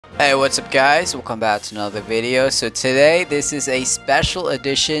Hey, what's up guys? Welcome back to another video. So today this is a special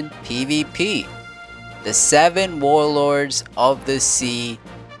edition PvP. The 7 Warlords of the Sea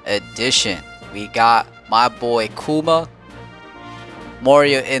edition. We got my boy Kuma,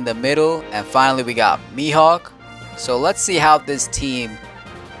 Moria in the middle, and finally we got Mihawk. So let's see how this team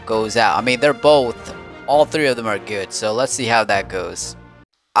goes out. I mean, they're both, all three of them are good. So let's see how that goes.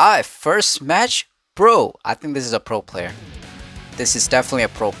 Alright, first match. Bro, I think this is a pro player. This is definitely a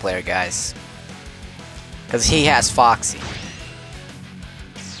pro player, guys. Because he has Foxy.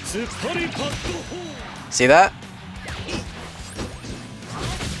 See that?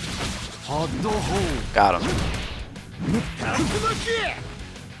 Got him.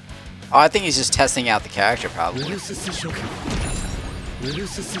 Oh, I think he's just testing out the character, probably.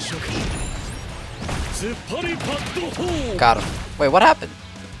 Got him. Wait, what happened?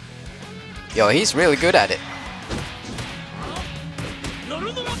 Yo, he's really good at it.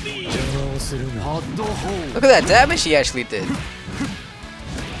 Look at that damage he actually did.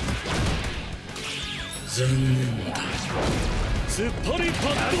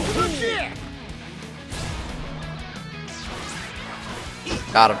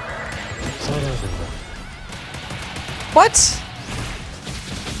 Got him. What?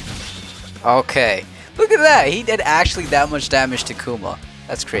 Okay. Look at that. He did actually that much damage to Kuma.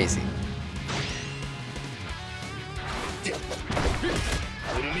 That's crazy.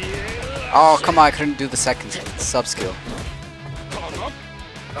 Oh, come on, I couldn't do the second sub-skill.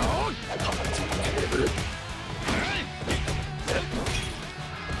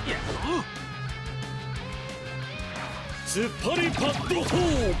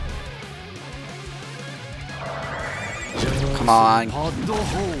 Come on.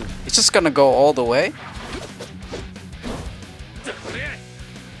 He's just gonna go all the way?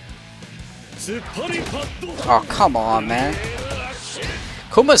 Oh, come on, man.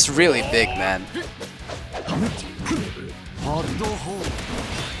 Kuma's really big, man.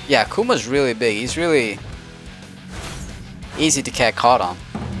 Yeah, Kuma's really big. He's really easy to get caught on.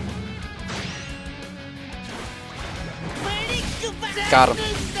 Got him.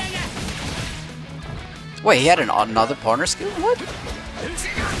 Wait, he had another partner skill? What?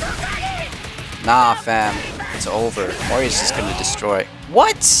 Nah, fam. It's over. Moria's just gonna destroy.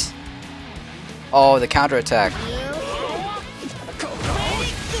 What? Oh, the counterattack.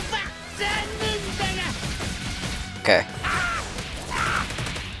 Okay.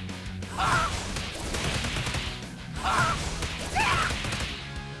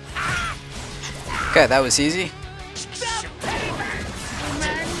 Okay, that was easy.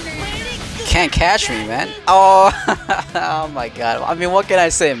 Can't catch me, man. Oh, oh my god. I mean, what can I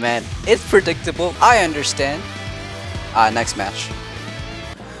say, man? It's predictable. I understand. Next match.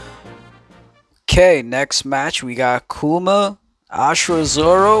 Okay, next match we got Kuma, Ashura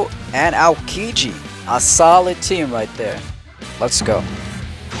Zoro, and Aokiji. A solid team right there. Let's go.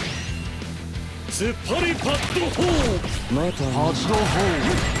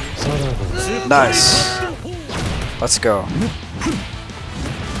 Nice. Let's go.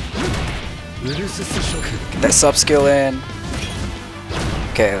 Get that sub skill in.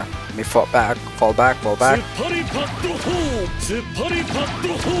 Okay, let me fall back.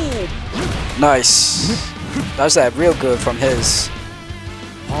 Nice. Does that real good from his.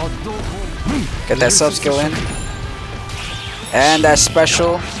 Get that sub skill in. And that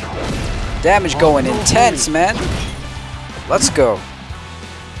special damage going intense, man. Let's go.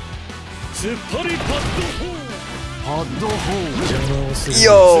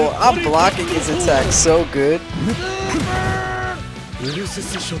 Yo, I'm blocking his attack so good.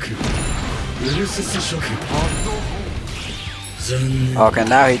 Okay,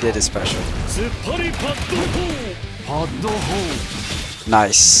 now he did his special.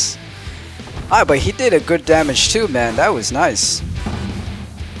 Nice. Ah, but he did a good damage too, man. That was nice.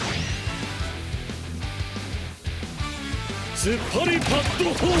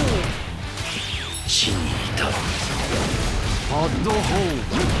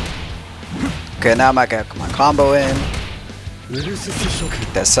 Okay, now I got my combo in.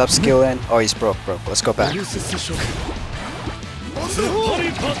 That sub skill in. Oh, he's broke. Let's go back.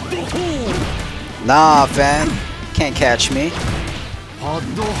 Nah, fam. Can't catch me.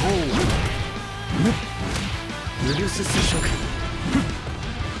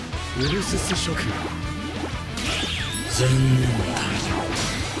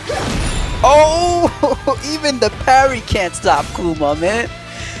 Oh, even the parry can't stop Kuma, man.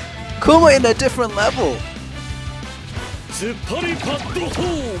 Kuma in a different level.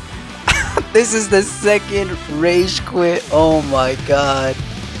 This is the second rage quit. Oh my god.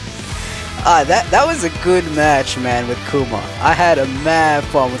 That was a good match, man, with Kuma. I had a mad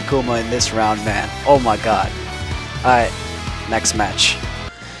fun with Kuma in this round, man. Oh my god. Alright, next match.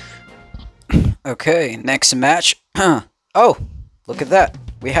 Okay, next match. Oh, look at that.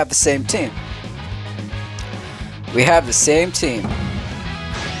 We have the same team. We have the same team.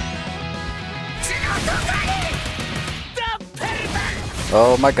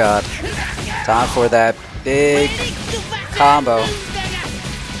 Oh my god. Time for that big combo.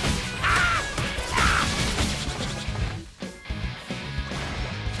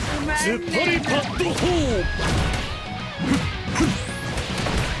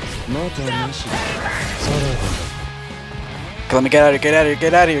 Let me get out of here, get out of here,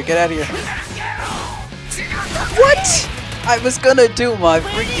 get out of here, get out of here. What? I was gonna do my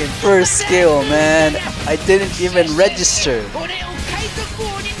freaking first skill, man. I didn't even register.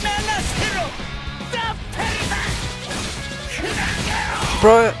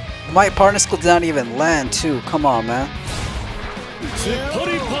 Bro, my partner skill did not even land too. Come on, man.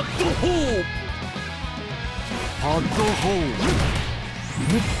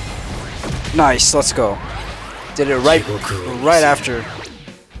 Nice, let's go. Did it right after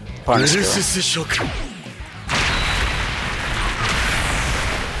partner skill.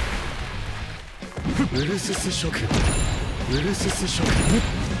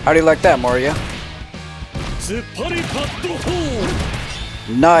 How do you like that, Mario?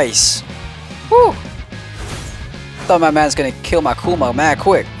 Nice. Woo! Thought my man's gonna kill my Kuma mad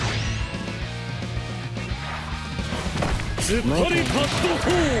quick.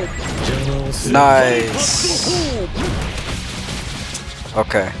 Nice.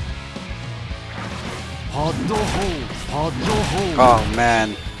 Okay. Oh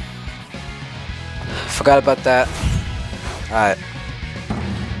man. Forgot about that. Alright.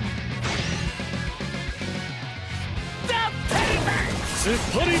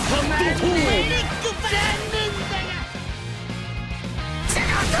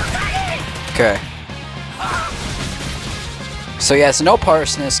 Okay. So yeah, it's no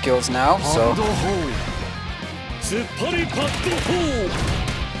partner skills now, so.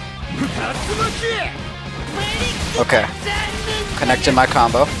 Okay. Connecting my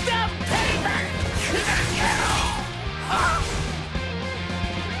combo.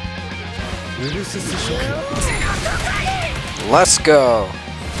 Let's go.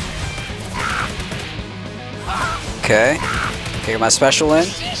 Okay. Okay, my special in.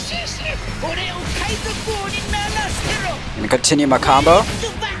 I'm gonna continue my combo.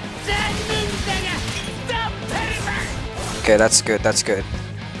 Okay, that's good, that's good.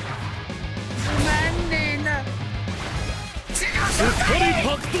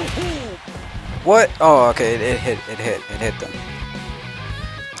 What? Oh, okay, it hit them.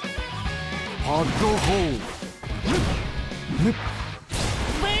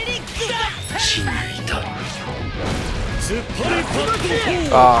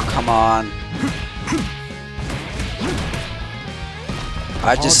 Oh, come on.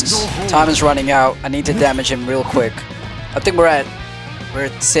 Time is running out. I need to damage him real quick. I think we're at the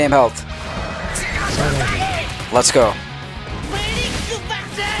same health. Let's go.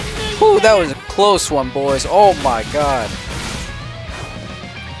 Whew, that was a close one, boys. Oh my god.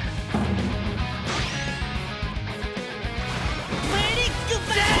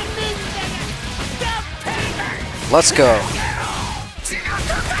 Let's go.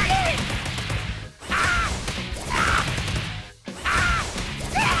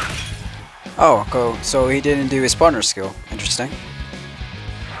 Oh, go. So he didn't do his partner skill. Interesting.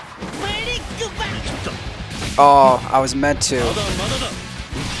 Oh, I was meant to.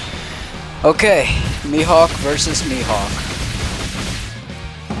 Okay, Mihawk versus Mihawk.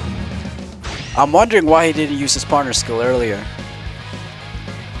 I'm wondering why he didn't use his partner skill earlier.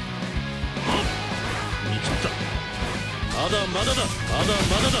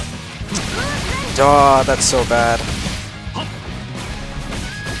 Oh, that's so bad.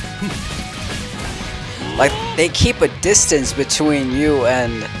 Like, they keep a distance between you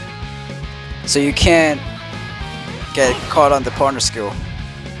and... so you can't get caught on the partner skill.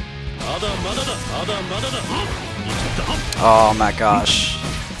 Oh my gosh.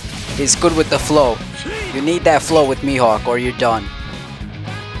 He's good with the flow. You need that flow with Mihawk or you're done.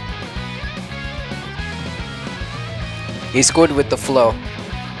 He's good with the flow.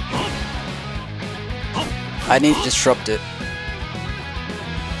 I need to disrupt it.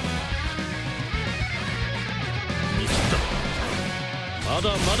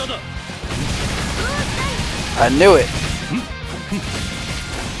 I knew it.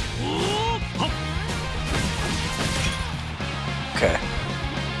 Okay.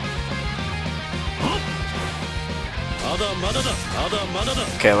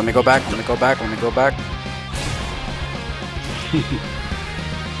 Okay, let me go back. Let me go back. Let me go back.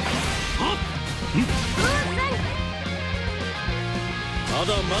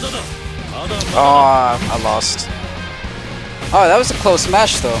 Oh, I lost. Oh, that was a close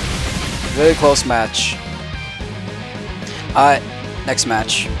match, though. Really close match. Alright, next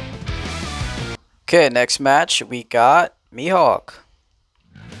match. Okay, next match we got Mihawk.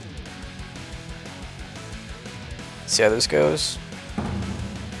 See how this goes.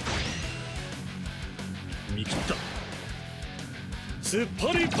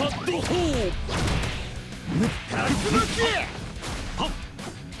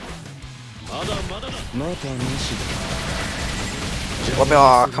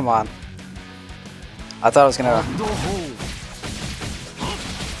 Oh, come on. I thought I was gonna...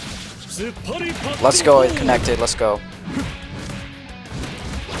 Let's go, it connected, let's go.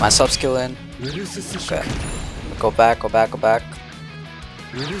 My sub skill in. Okay. Go back, go back, go back.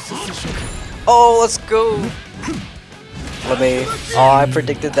 Oh, let's go! Let me... Oh, I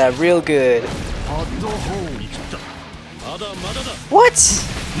predicted that real good. What?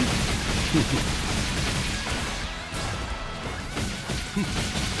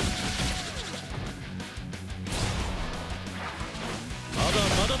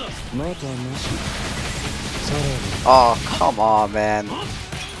 Oh, come on, man.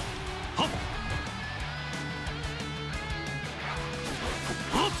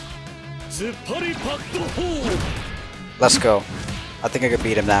 Let's go. I think I could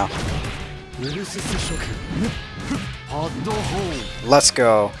beat him now. Let's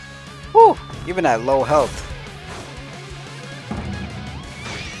go. Woo! Even at low health.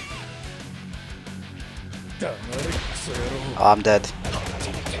 Oh, I'm dead.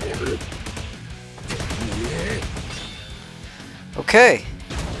 Okay.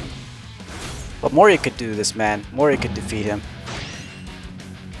 But Moria could do this, man. Moria could defeat him.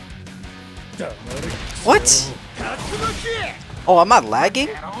 What? Oh, I'm not lagging?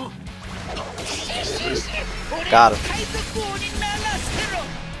 Got him.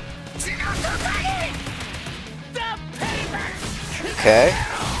 Okay.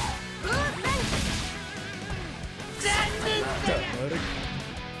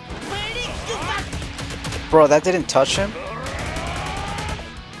 Bro, that didn't touch him?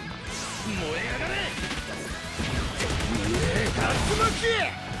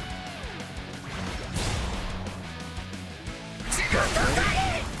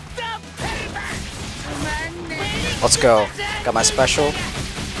 Let's go. Got my special.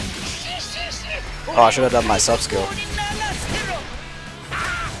 Oh, I should have done my sub skill.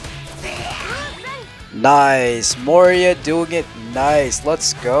 Nice. Moria doing it nice.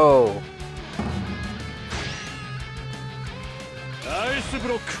 Let's go.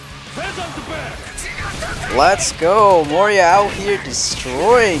 Let's go. Moria out here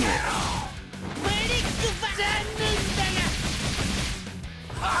destroying it.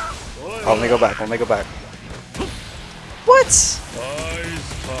 Oh, let me go back. Let me go back. What?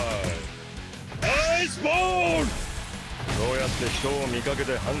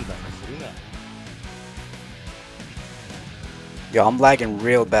 Yo, I'm lagging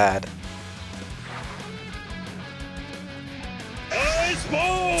real bad.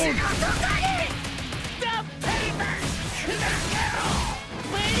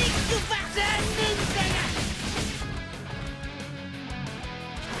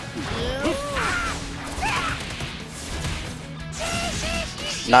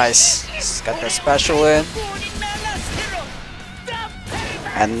 Nice. Got that special in.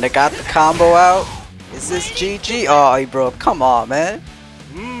 And they got the combo out. Is this GG? Oh, bro, come on, man.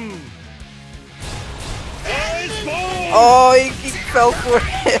 Oh, he fell for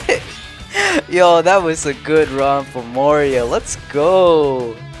it. Yo, that was a good run for Moria. Let's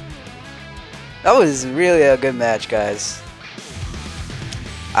go. That was really a good match, guys.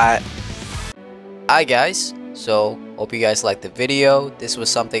 Alright, guys. So, hope you guys liked the video. This was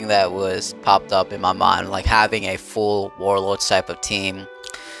something that was popped up in my mind, like having a full Warlords type of team.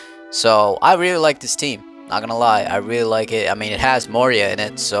 So, I really like this team. Not gonna lie, I really like it. I mean, it has Moria in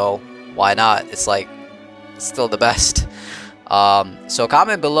it, so why not? It's like, it's still the best. So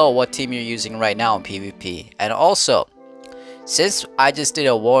comment below what team you're using right now in PvP. And also, since I just did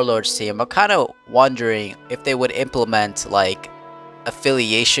a Warlords team, I'm kind of wondering if they would implement like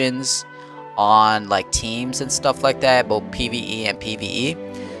affiliations on like teams and stuff like that, both PvE and PvE.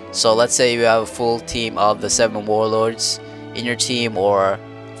 So let's say you have a full team of the 7 Warlords in your team, or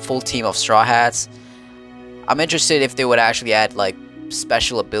full team of Straw Hats. I'm interested if they would actually add like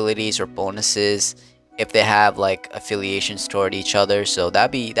special abilities or bonuses if they have like affiliations toward each other. So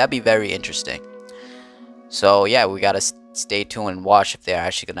that'd be very interesting. So yeah, we gotta stay tuned and watch if they're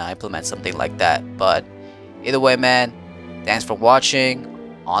actually gonna implement something like that. But either way, man, thanks for watching.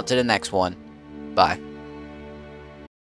 On to the next one. Bye.